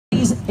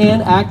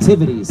and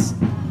activities.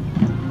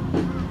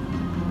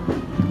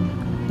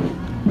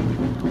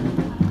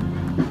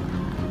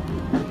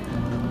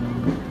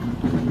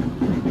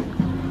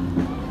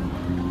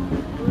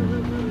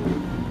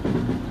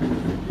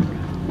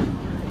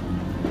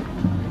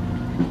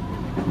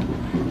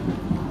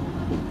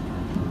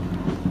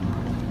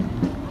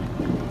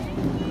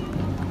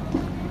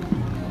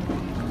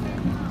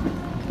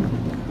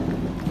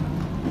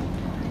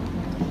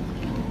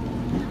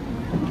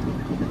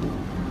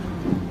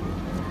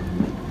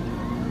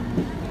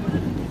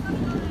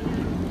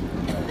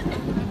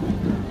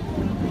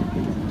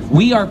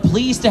 We are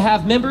pleased to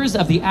have members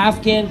of the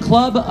Afghan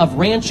Club of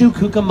Rancho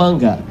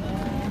Cucamonga.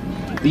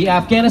 The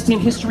Afghanistan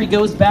history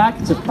goes back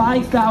to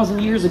 5,000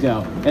 years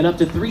ago, and up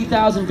to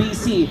 3000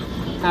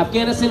 BC,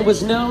 Afghanistan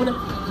was known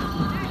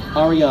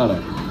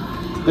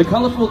Ariana. The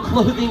colorful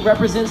clothing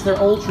represents their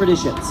old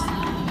traditions.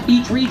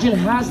 Each region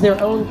has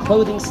their own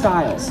clothing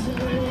styles.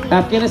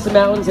 Afghanistan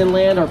mountains and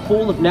land are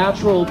full of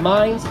natural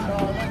mines,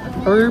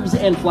 herbs,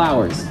 and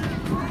flowers.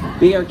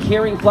 They are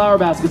carrying flower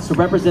baskets to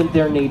represent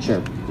their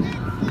nature.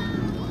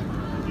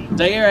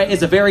 Daira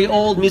is a very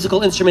old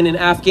musical instrument in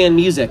Afghan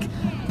music.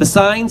 The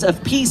signs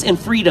of peace and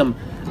freedom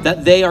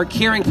that they are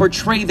carrying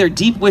portray their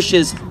deep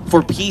wishes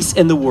for peace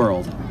in the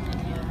world.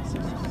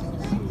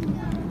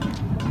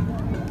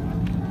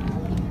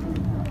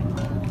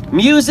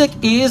 Music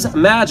is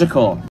magical.